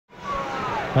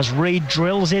as Reed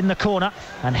drills in the corner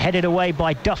and headed away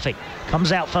by Duffy.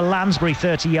 Comes out for Lansbury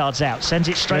 30 yards out, sends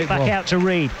it straight back out to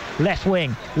Reed. Left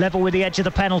wing, level with the edge of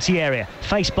the penalty area,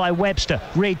 faced by Webster.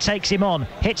 Reed takes him on,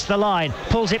 hits the line,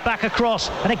 pulls it back across,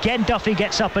 and again Duffy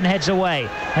gets up and heads away.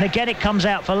 And again it comes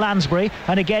out for Lansbury,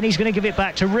 and again he's going to give it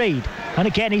back to Reed. And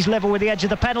again he's level with the edge of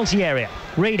the penalty area.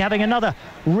 Reed having another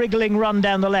wriggling run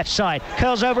down the left side,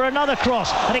 curls over another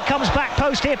cross, and it comes back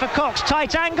post here for Cox.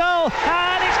 Tight angle,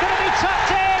 and it's going to be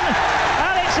tucked in,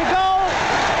 and it's a goal.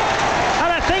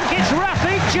 And I think it's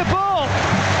Rafik Djebbour.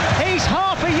 He's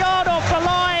half a yard off the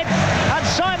line, and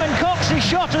Simon Cox's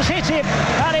shot has hit him,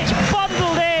 and it's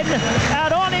bundled in.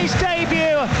 And on his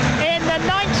debut in the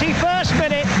 91st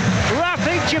minute,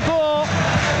 Rafik Djebbour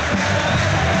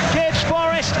gives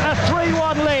Forest a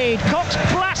 3-1 lead. Cox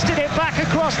blasted it back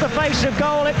across the face of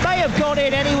goal. It may have gone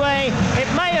in anyway. It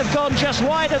may have gone just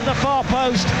wide of the far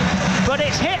post, but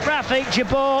it's hit Rafik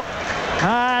Djebbour,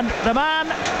 and the man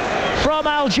from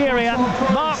Algeria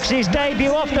marks his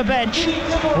debut off the bench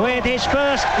with his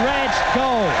first Reds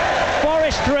goal.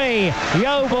 Forest 3,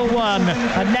 Yeovil 1,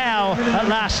 and now at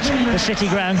last the City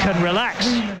Ground can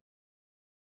relax.